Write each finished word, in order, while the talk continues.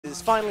is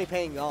finally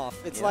paying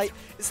off. It's like,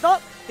 it's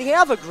not, they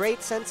have a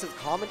great sense of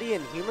comedy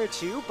and humor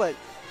too, but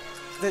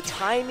the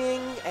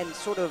timing and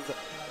sort of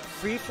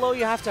free flow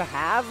you have to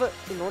have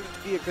in order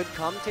to be a good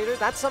commentator,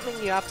 that's something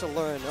you have to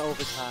learn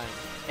over time.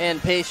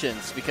 And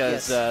patience,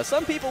 because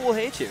some people will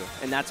hate you,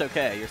 and that's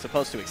okay. You're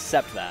supposed to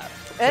accept that,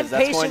 And because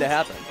that's patience, going to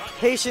happen.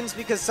 Patience,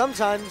 because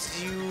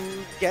sometimes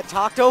you get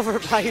talked over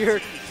by your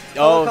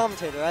fellow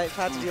commentator. I've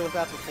had to deal with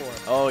that before.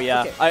 Oh,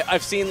 yeah. Okay.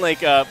 I've seen,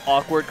 like,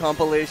 awkward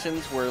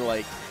compilations where,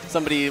 like,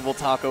 somebody will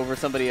talk over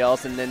somebody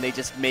else, and then they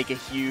just make a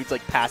huge,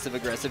 like,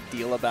 passive-aggressive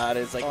deal about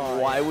it. It's like,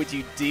 why would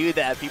you do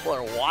that? People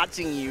are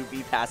watching you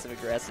be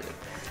passive-aggressive.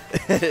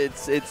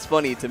 It's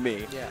funny to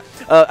me.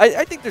 Yeah.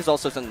 I think there's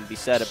also something to be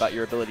said about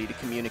your ability to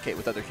communicate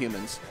with other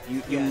humans.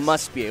 You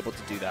must be able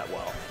to do that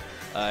well.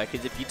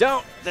 Because if you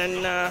don't,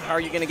 then how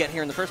are you going to get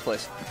here in the first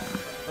place?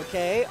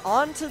 Okay,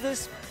 on to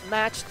this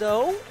match,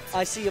 though.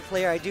 I see a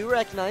player I do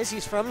recognize.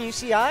 He's from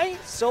UCI,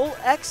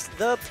 SoulX,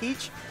 the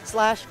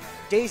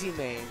Peach/Daisy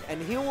main.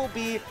 And he will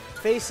be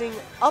facing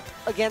up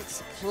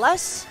against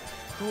Cless,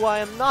 who I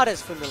am not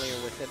as familiar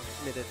with,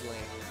 admittedly.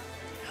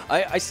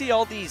 I see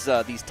all these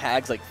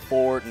tags like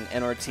Ford and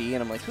NRT,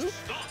 and I'm like, who,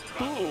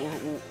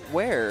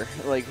 where?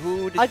 Like,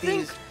 who did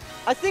these?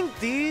 I think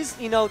these,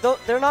 you know,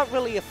 they're not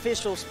really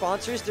official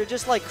sponsors. They're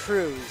just like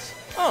crews.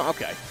 Oh,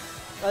 okay.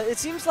 It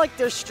seems like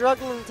they're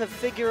struggling to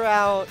figure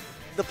out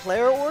the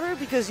player order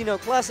because, you know,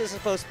 Cless is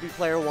supposed to be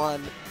player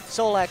 1,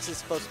 SoulX is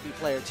supposed to be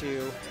player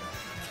 2.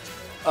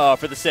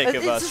 For the sake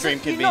of stream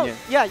convenience.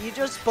 Yeah, you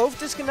just both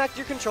disconnect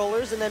your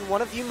controllers, and then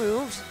one of you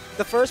moves.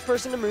 The first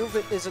person to move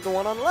is the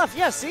one on the left.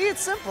 Yeah, see,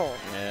 it's simple.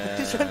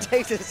 Yeah. It shouldn't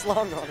take this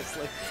long,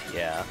 honestly.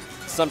 Yeah.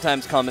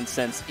 Sometimes common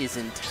sense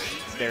isn't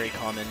very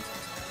common.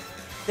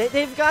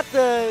 They've got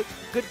the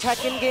good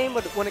tech in-game,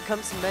 but when it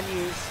comes to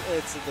menus,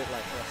 it's a bit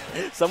like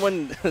this.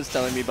 Someone was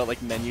telling me about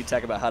like menu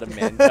tech, about how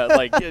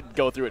to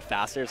go through it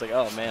faster. It's like,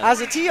 oh, man.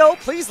 As a TO,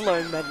 please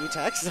learn menu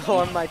tech, so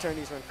on my turn,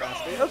 he's run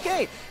faster.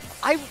 Okay,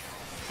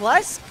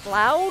 Cless,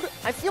 Cloud,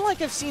 I feel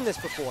like I've seen this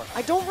before.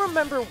 I don't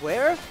remember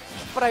where,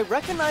 but I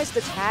recognize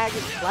the tag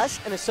Cless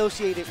and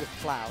associate it with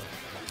Cloud.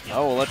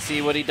 Oh, well, let's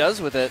see what he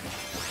does with it.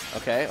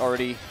 Okay,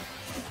 already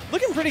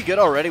looking pretty good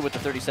already with the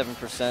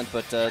 37%,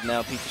 but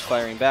now Peach is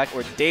firing back,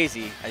 or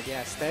Daisy.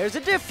 Yes, there's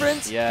a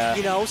difference. Yeah.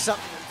 You know,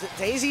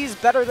 Daisy is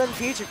better than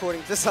Peach,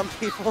 according to some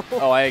people.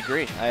 Oh, I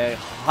agree. I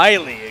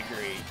highly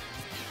agree.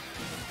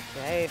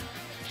 Okay.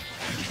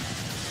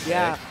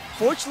 Yeah.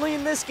 Fortunately,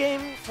 in this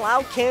game,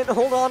 Cloud can't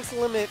hold on to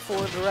limit for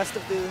the rest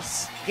of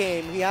this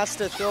game. He has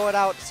to throw it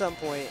out at some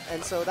point,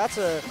 and so that's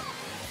a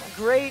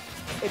great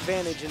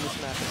advantage in this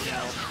matchup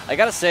now. I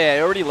gotta say,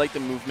 I already like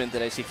the movement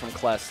that I see from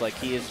Cless. Like,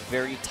 he is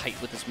very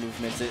tight with his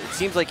movements. It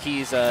seems like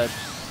he's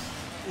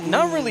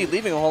not really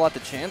leaving a whole lot to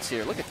chance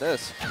here. Look at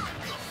this.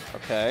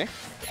 Okay.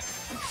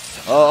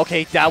 Oh,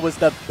 okay, that was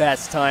the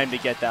best time to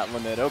get that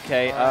limit.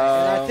 Okay. And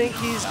I think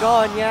he's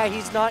gone. Yeah,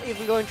 he's not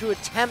even going to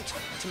attempt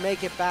to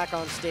make it back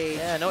on stage.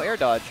 Yeah, no air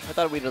dodge. I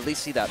thought we'd at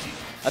least see that.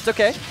 That's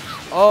okay.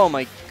 Oh,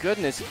 my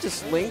goodness. He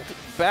just linked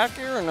back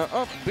air and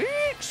up B.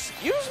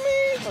 Excuse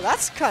me? Well,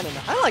 that's kind of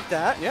nice. I like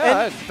that.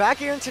 Yeah. And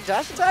back air into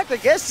dash attack, I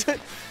guess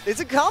it's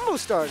a combo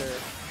starter.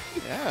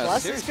 Yeah,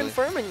 Plus is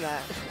confirming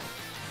that.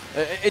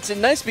 It's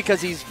nice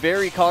because he's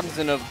very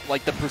cognizant of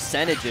like the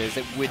percentages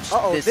at which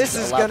this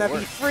is going to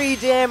be free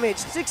damage,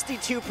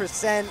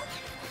 62%.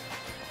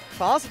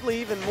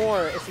 Possibly even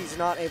more if he's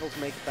not able to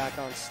make it back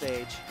on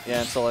stage. Yeah,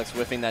 and SoulX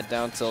whiffing that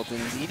down tilt,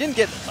 and he didn't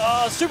get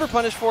super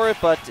punished for it,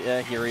 but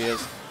here he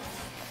is.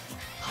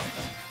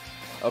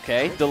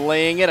 Okay,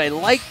 delaying it. I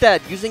like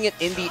that, using it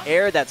in the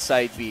air, that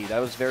side B. That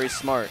was very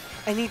smart.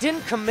 And he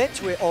didn't commit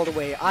to it all the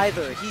way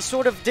either. He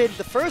sort of did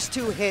the first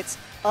 2 hits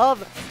of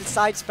the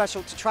side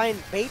special to try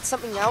and bait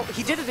something out.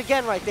 He did it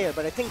again right there,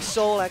 but I think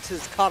SoulX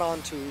has caught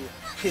on to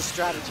his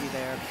strategy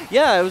there.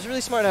 Yeah, it was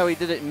really smart how he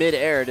did it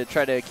mid-air to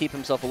try to keep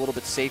himself a little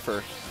bit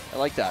safer. I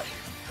like that.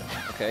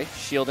 Okay,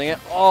 shielding it.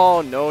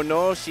 Oh,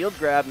 no, shield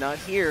grab, not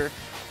here.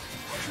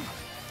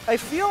 I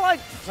feel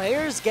like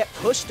players get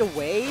pushed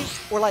away,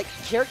 or like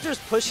characters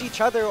push each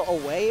other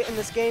away in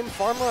this game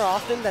far more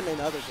often than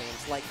in other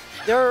games. Like,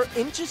 there are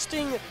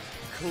interesting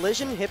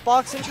collision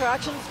hitbox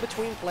interactions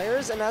between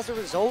players, and as a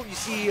result, you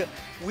see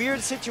weird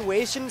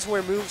situations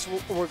where moves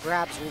or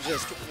grabs will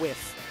just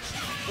whiff.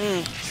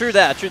 True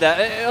that.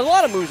 A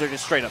lot of moves are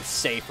just straight up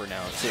safer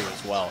now, too,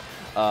 as well.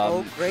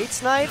 Great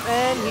snipe,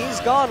 and he's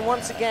gone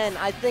once again.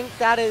 I think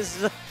that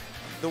is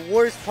the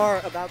worst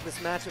part about this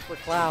matchup for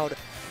Cloud.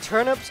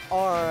 Turnips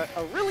are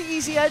a really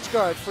easy edge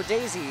guard for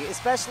Daisy,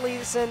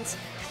 especially since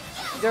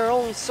there are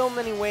only so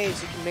many ways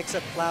you can mix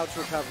up Cloud's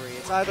recovery.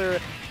 It's either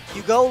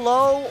you go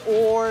low,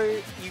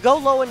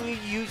 and you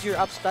use your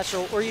up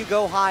special, or you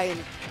go high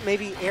and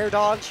maybe air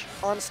dodge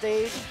on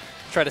stage.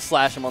 Try to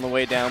slash him on the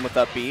way down with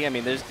up B. I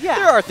mean,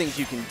 there are things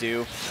you can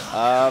do.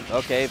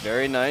 Okay,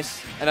 very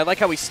nice. And I like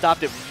how he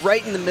stopped it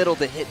right in the middle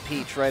to hit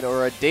Peach, right,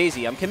 or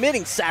Daisy. I'm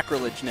committing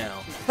sacrilege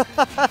now.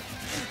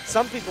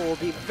 Some people will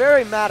be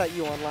very mad at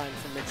you online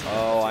for mixing.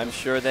 Oh, I'm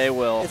sure they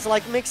will. It's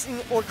like mixing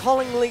or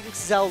calling Link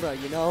Zelda,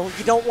 you know?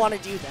 You don't want to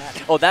do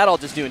that. Oh, that I'll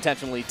just do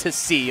intentionally to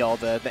see all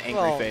the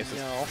angry faces.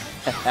 No.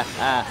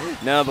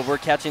 No, but we're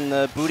catching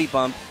the booty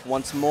bump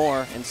once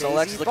more, and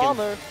SoulX is looking.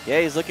 Bomber.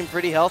 Yeah, he's looking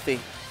pretty healthy.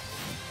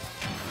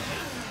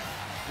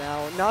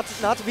 Now,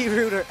 not to be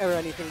rude or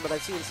anything, but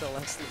I've seen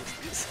SoulX lose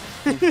these.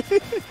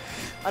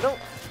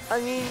 I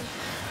mean,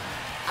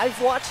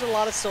 I've watched a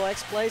lot of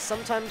SoulX play.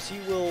 Sometimes he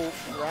will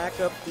rack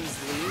up these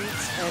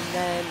leads, and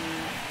then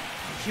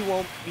he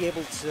won't be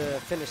able to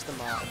finish them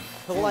off.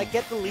 He'll like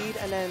get the lead,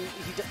 and then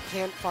he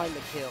can't find the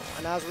kill.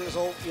 And as a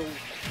result, you'll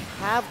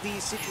have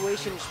these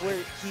situations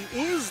where he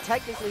is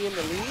technically in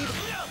the lead,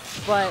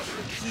 but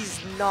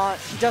he's not.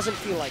 He doesn't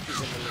feel like he's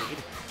in the lead.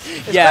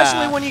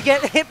 Especially when you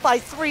get hit by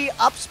 3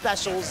 up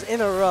specials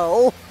in a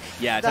row.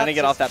 Yeah, trying to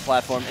get off that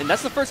platform. And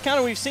that's the first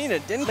counter we've seen.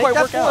 It didn't quite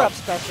work work out. 4 up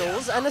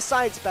specials and a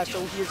side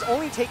special. He has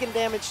only taken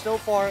damage so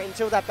far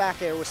until that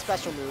back air with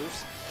special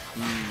moves.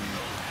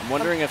 I'm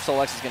wondering if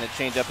SoulX is going to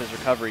change up his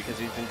recovery because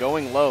he's been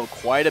going low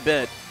quite a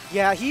bit.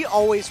 Yeah, he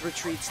always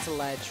retreats to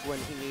ledge when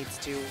he needs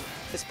to.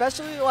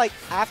 Especially like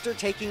after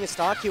taking a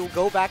stock, he'll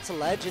go back to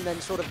ledge and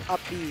then sort of up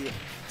B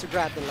to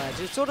grab the ledge.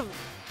 It's sort of,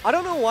 I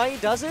don't know why he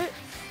does it,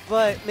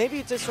 but maybe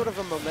it's just sort of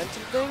a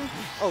momentum thing.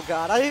 Oh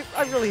god, I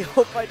really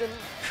hope I didn't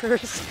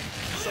curse.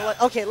 So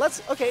like, okay,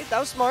 that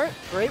was smart.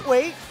 Great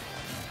weight.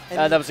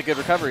 That was a good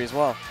recovery as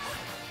well.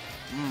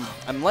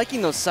 I'm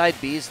liking those side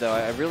Bs though.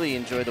 I really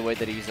enjoy the way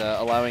that he's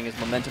allowing his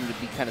momentum to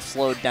be kind of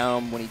slowed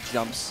down when he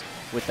jumps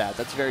with that.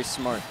 That's very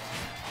smart.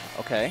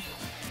 Okay.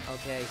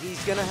 Okay,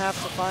 he's gonna have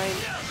to find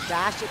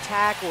dash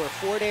attack or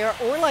forward air,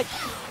 or like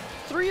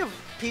 3 of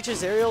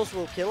Peach's aerials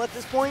will kill at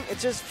this point.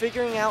 It's just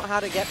figuring out how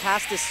to get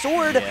past his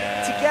sword to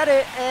get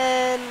it,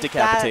 and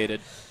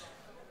decapitated.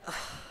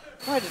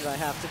 Why did I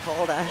have to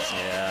call that?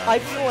 Yeah. I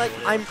feel like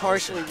I'm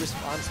partially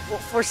responsible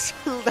for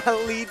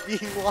that lead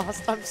being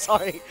lost. I'm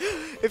sorry.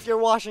 If you're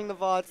watching the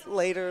VODs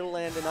later,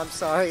 Landon, I'm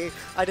sorry.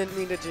 I didn't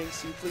mean to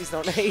jinx you. Please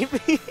don't hate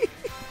me.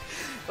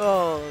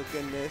 Oh,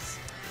 goodness.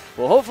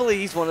 Well, hopefully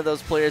he's one of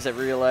those players that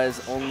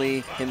realize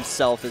only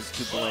himself is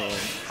to blame.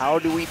 How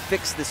do we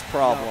fix this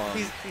problem? No,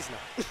 he's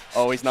not.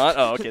 Oh, he's not?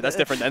 Oh, okay, that's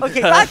different then.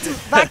 Okay, back to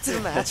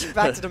the match.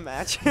 Back to the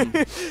match.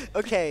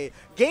 Okay,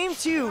 game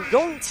 2,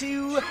 going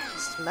to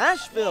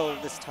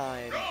Smashville this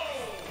time.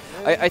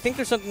 I think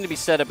there's something to be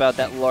said about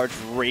that large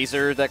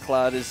razor that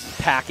Cloud is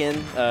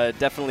packing.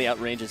 Definitely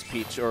outranges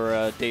Peach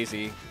or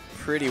Daisy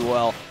pretty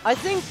well. I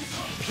think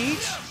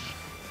Peach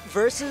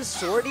versus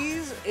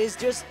Swordies is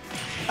just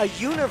a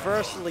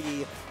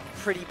universally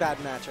pretty bad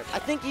matchup. I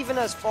think even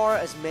as far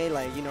as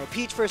Melee, you know,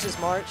 Peach versus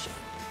Marth,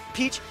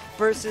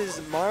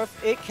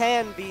 it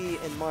can be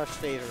in Marth's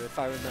favor if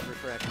I remember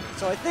correctly.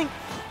 So I think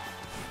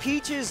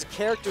Peach's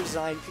character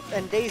design,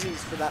 and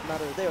Daisy's for that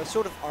matter, they're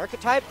sort of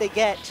archetype. They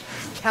get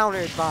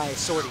countered by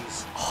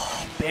Swordies.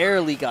 Oh,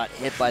 barely got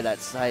hit by that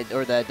side,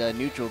 or that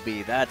neutral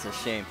B. That's a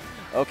shame.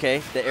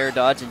 Okay, the air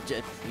dodge, and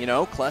you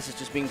know, Cless is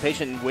just being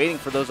patient and waiting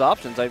for those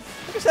options. Like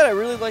I said, I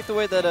really like the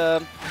way that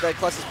that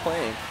Cless is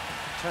playing.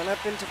 Turn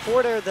up into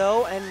forward air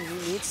though, and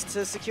he needs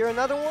to secure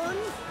another one.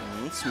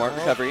 Smart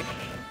recovery,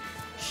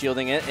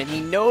 shielding it, and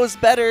he knows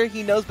better.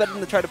 He knows better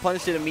than to try to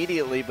punish it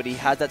immediately, but he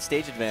had that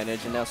stage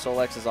advantage, and now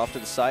SoulX is off to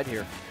the side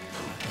here.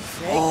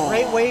 Okay,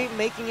 great way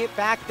making it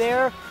back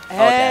there,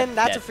 and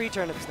that's a free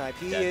turnip snipe.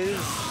 He is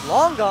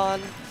long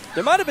gone.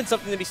 There might have been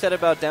something to be said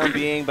about down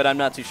being, but I'm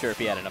not too sure if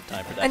he had enough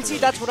time for that. And see,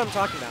 that's what I'm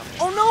talking about.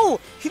 Oh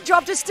no! He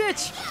dropped his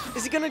Stitch!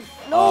 Is he gonna...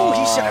 No,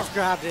 he should have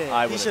grabbed it.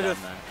 I would have done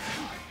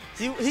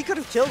that. He could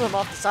have killed him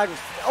off the side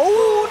with...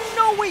 Oh,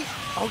 no, wait!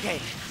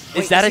 Okay.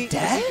 Is that a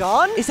dead? Is he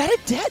gone? Is that a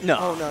dead? No.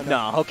 Oh, no.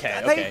 No,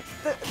 okay.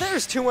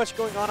 There's too much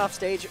going on off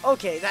stage.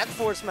 Okay, that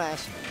forward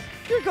smash.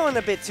 You're going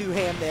a bit too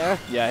ham there.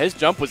 Yeah, his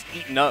jump was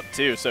eaten up,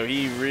 too, so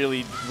he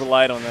really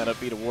relied on that up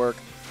B to work.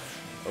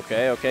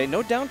 Okay.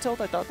 No down tilt.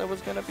 I thought that was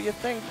going to be a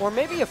thing. Or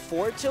maybe a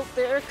forward tilt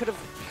there could have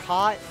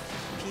caught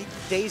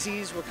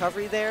Daisy's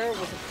recovery there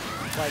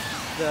with, like,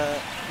 the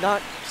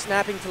not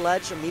snapping to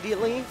ledge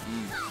immediately.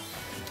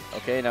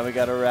 Okay, now we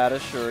got a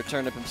Radish or a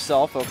Turnip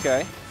himself.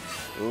 Okay.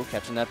 Ooh,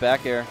 catching that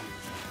back air.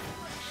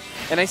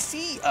 And I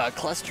see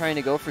Cless trying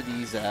to go for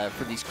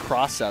these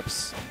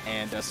cross-ups,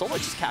 and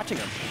SoulX is catching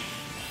him.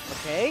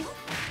 Okay.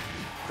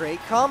 Great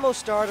combo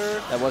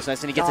starter. That was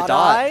nice, and he gets a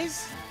dot.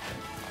 Eyes.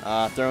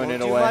 Throwing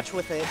Won't it do away. much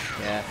with it.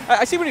 Yeah.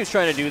 I see what he was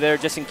trying to do there,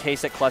 just in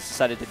case that Cless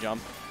decided to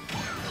jump.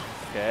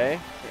 Okay.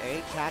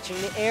 Okay,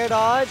 catching the air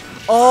dodge.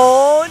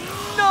 Oh,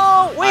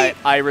 no! Wait!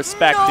 I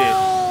respect it.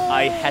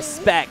 I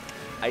respect.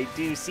 I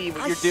do see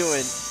what you're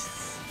doing.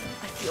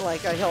 I feel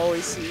like I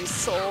always see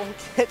Soul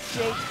get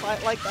janked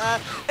fight like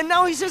that, and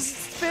now he's just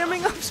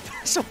spamming up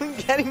special and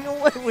getting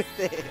away with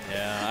it.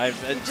 Yeah,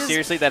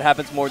 seriously, that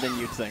happens more than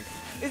you'd think.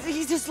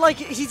 He's just like,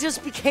 he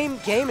just became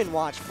Game &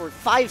 Watch for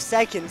 5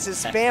 seconds to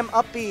spam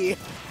up B.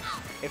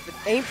 If it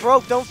ain't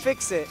broke, don't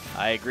fix it.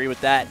 I agree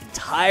with that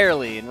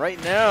entirely. And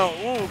right now,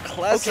 ooh,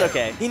 Cless,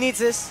 okay. He needs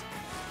this.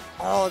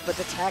 Oh, but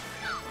the tech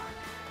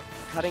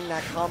cutting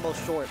that combo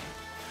short.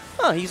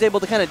 Huh, he's able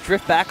to kind of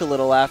drift back a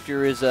little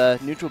after his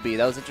neutral B.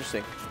 That was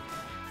interesting.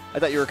 I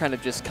thought you were kind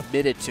of just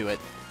committed to it.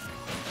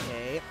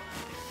 Okay.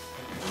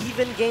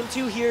 Even game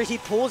 2 here. He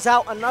pulls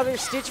out another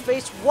Stitch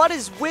Face. What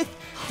is with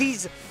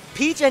these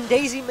Peach and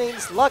Daisy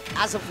mains' luck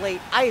as of late?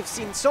 I have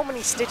seen so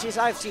many Stitches.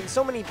 I've seen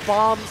so many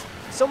bombs,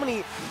 so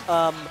many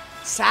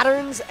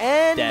Saturns,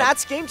 and Dead.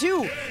 that's game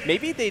 2.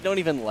 Maybe they don't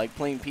even like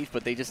playing Peach,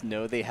 but they just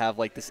know they have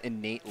like this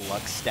innate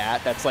luck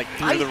stat that's like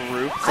through the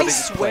roof. So I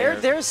swear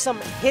there's some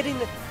hidden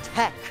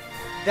tech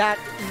that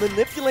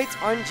manipulates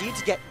RNG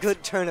to get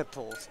good turnip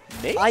pulls.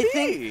 Maybe. I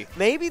think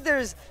maybe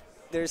there's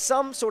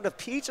some sort of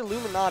Peach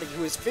Illuminati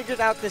who has figured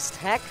out this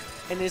tech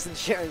and isn't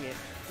sharing it.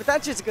 But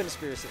that's just a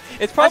conspiracy.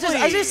 It's probably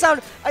I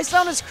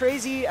sound as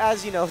crazy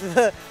as, you know,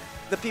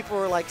 the people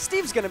who are like,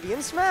 Steve's gonna be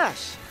in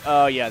Smash.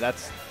 Oh yeah,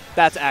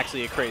 that's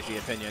actually a crazy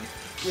opinion.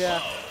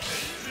 Yeah.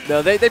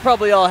 No, they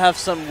probably all have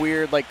some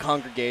weird like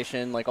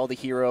congregation, like all the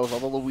heroes, all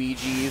the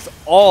Luigis,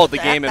 all the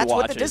Game &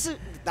 Watches.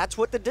 That's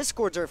what the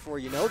Discords are for,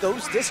 you know?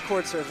 Those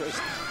Discord servers,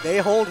 they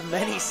hold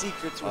many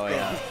secrets with them.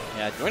 Yeah.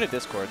 Yeah, join a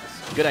Discord.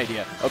 That's a good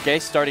idea. Okay,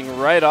 starting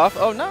right off.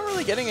 Oh, not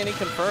really getting any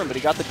confirmed, but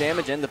he got the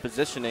damage and the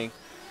positioning.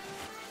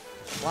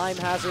 Slime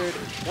Hazard.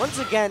 Once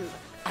again,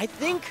 I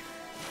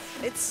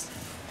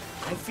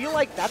feel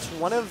like that's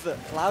one of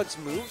Cloud's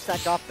moves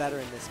that got better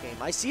in this game.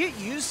 I see it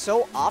used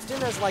so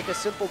often as like a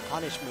simple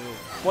punish move.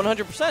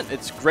 100%.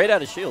 It's great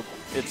out of shield.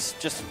 It's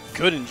just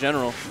good in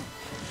general.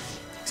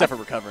 Except for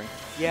recovering.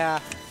 Yeah.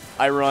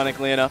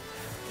 Ironically enough.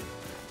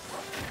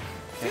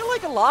 I feel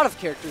like a lot of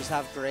characters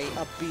have great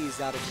up Bs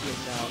out of shield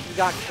now. You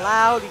got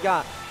Cloud, you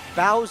got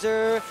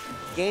Bowser,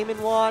 Game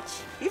 & Watch,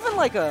 even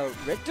like a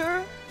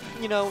Richter,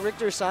 you know,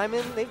 Richter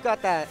Simon, they've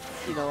got that,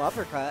 you know,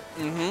 uppercut.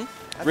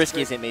 Mm-hmm.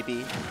 Risky as it may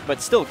be, but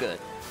still good.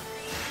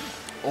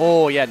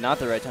 Oh, yeah, not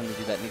the right time to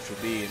do that neutral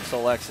B. And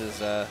SoulX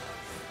is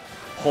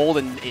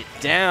holding it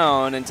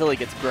down until he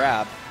gets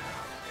grabbed.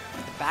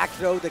 The back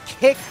throw, the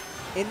kick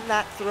in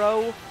that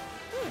throw.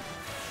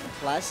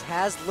 Cless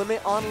has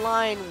limit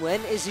online.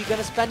 When is he going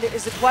to spend it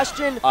is the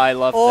question. I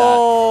love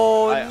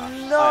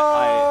that. No.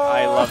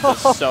 I love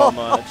this so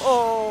much.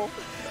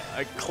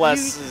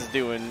 Cless is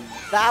doing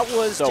that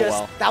was so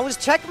well. That was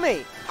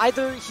checkmate.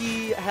 Either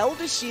he held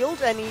his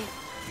shield and he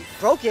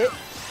broke it,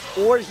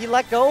 or he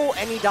let go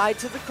and he died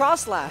to the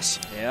cross slash.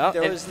 Yeah.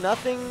 There was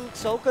nothing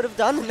Soul could have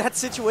done in that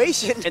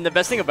situation. And the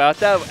best thing about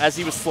that, as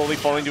he was slowly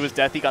falling to his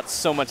death, he got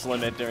so much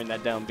limit during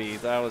that down B.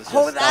 That was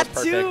just, that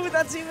was too. perfect.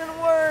 That's even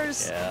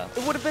worse. Yeah.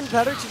 It would have been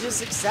better to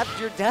just accept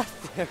your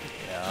death there.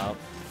 Yeah.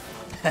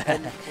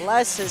 And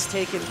Cless has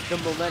taken the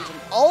momentum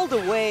all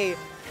the way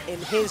in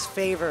his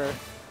favor.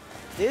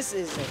 This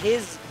is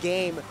his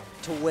game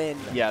to win.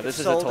 Yeah, this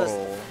is a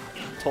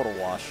total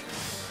wash.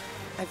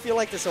 I feel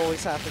like this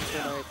always happens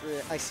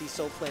when I see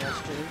Soul play on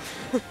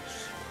stream.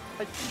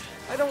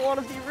 I don't want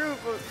to be rude,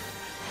 but...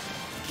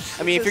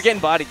 I mean, if you're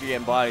getting bodied, you're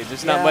getting bodied.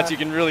 There's not much you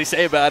can really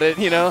say about it,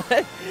 you know?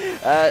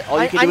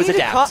 All you can do is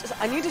adapt.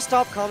 I need to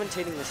stop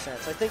commentating this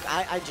sense. I think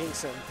I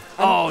jinx him.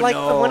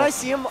 No. When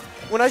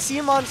I see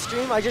him on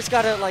stream, I just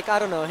gotta, like, I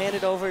don't know, hand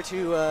it over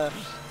to, I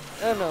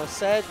don't know,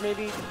 Sedge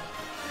maybe?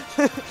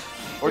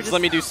 Or just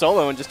let me do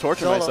solo and just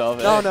torture myself.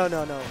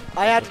 No.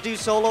 I had to do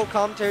solo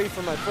commentary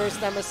for my first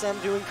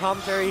MSM doing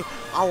commentary.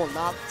 I will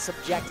not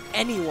subject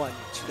anyone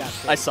to that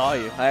thing. I saw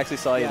you. I actually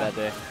saw you that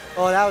day.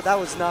 Oh, that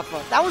was not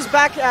fun. That was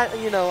back at,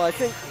 you know, I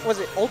think, was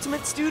it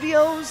Ultimate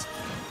Studios?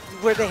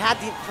 Where they had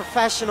the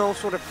professional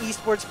sort of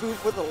esports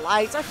booth with the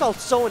lights. I felt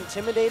so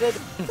intimidated.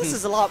 This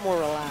is a lot more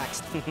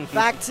relaxed.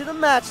 Back to the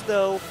match,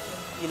 though.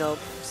 You know,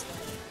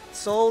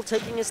 Soul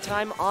taking his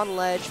time on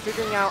ledge,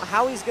 figuring out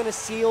how he's going to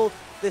seal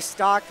this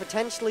stock,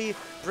 potentially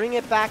bring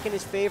it back in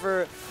his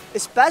favor,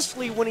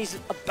 especially when he's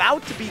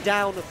about to be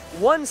down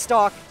 1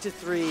 stock to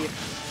 3.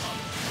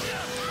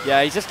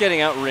 Yeah, he's just getting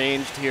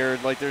outranged here.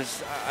 Like,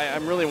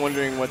 I'm really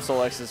wondering what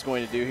SoulX is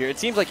going to do here. It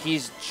seems like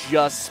he's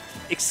just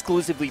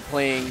exclusively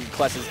playing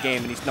Cless's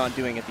game, and he's not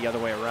doing it the other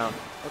way around.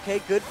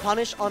 Okay, good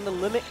punish on the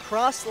limit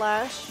cross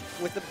slash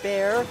with the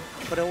bear,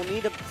 but he'll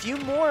need a few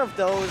more of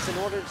those in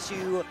order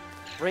to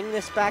bring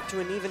this back to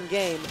an even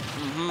game.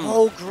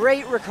 Oh,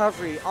 great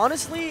recovery.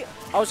 Honestly,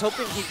 I was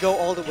hoping he'd go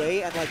all the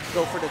way and like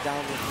go for the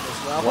down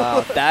as well.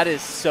 Wow, that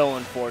is so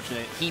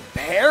unfortunate. He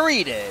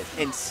parried it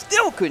and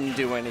still couldn't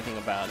do anything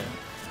about it.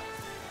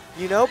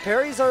 You know,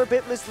 parries are a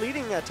bit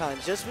misleading at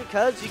times. Just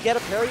because you get a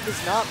parry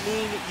does not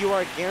mean you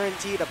are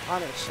guaranteed a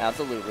punish.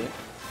 Absolutely.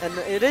 And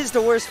it is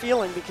the worst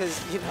feeling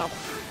because, you know,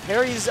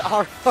 parries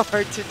are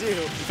hard to do.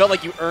 You felt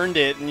like you earned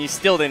it and you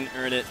still didn't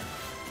earn it.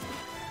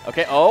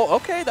 Okay,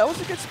 okay, that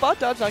was a good spot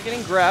dodge, not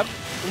getting grabbed.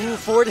 Ooh,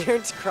 forward air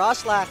into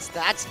cross slash,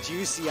 that's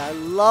juicy. I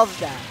love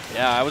that.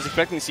 Yeah, I was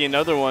expecting to see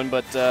another one,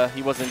 but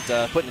he wasn't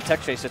put in a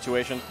tech chase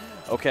situation.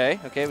 Okay,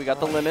 we got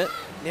the limit.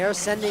 Nair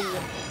sending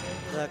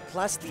the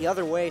Cless the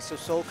other way so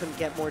Soul couldn't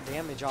get more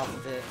damage off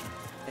of it.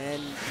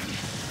 And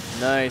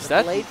nice.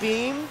 That blade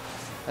beam.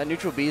 That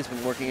neutral B has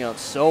been working out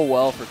so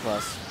well for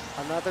Cless.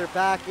 Another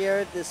back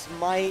air. This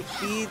might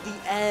be the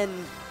end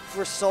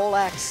for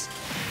SoulX.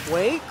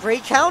 Wait,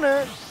 great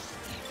counter.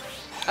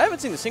 I haven't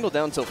seen a single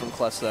down tilt from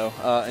Cless, though,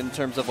 in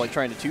terms of like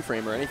trying to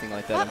two-frame or anything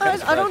like that.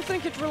 I don't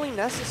think it's really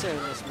necessary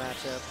in this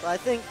matchup. I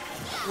think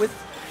with...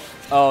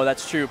 Oh,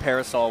 that's true.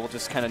 Parasol will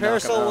just kind of knock him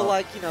out. Parasol will,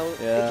 like, you know,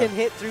 it can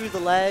hit through the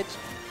ledge.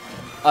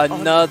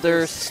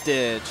 Another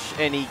stitch,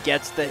 and he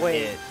gets the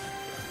hit.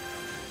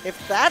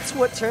 If that's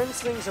what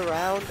turns things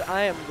around,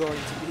 I am going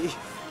to be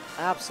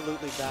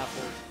absolutely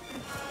baffled.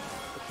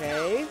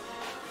 Okay.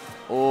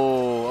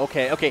 Oh,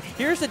 okay.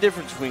 Here's the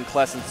difference between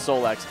Cless and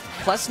SoulX.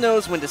 Cless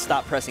knows when to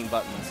stop pressing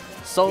buttons.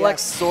 SoulX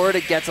sort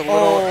of gets a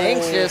little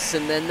anxious,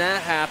 and then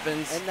that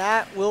happens. And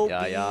that will be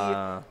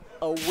a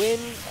win,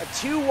 a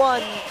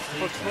 2-1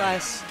 for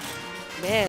Cless. Man.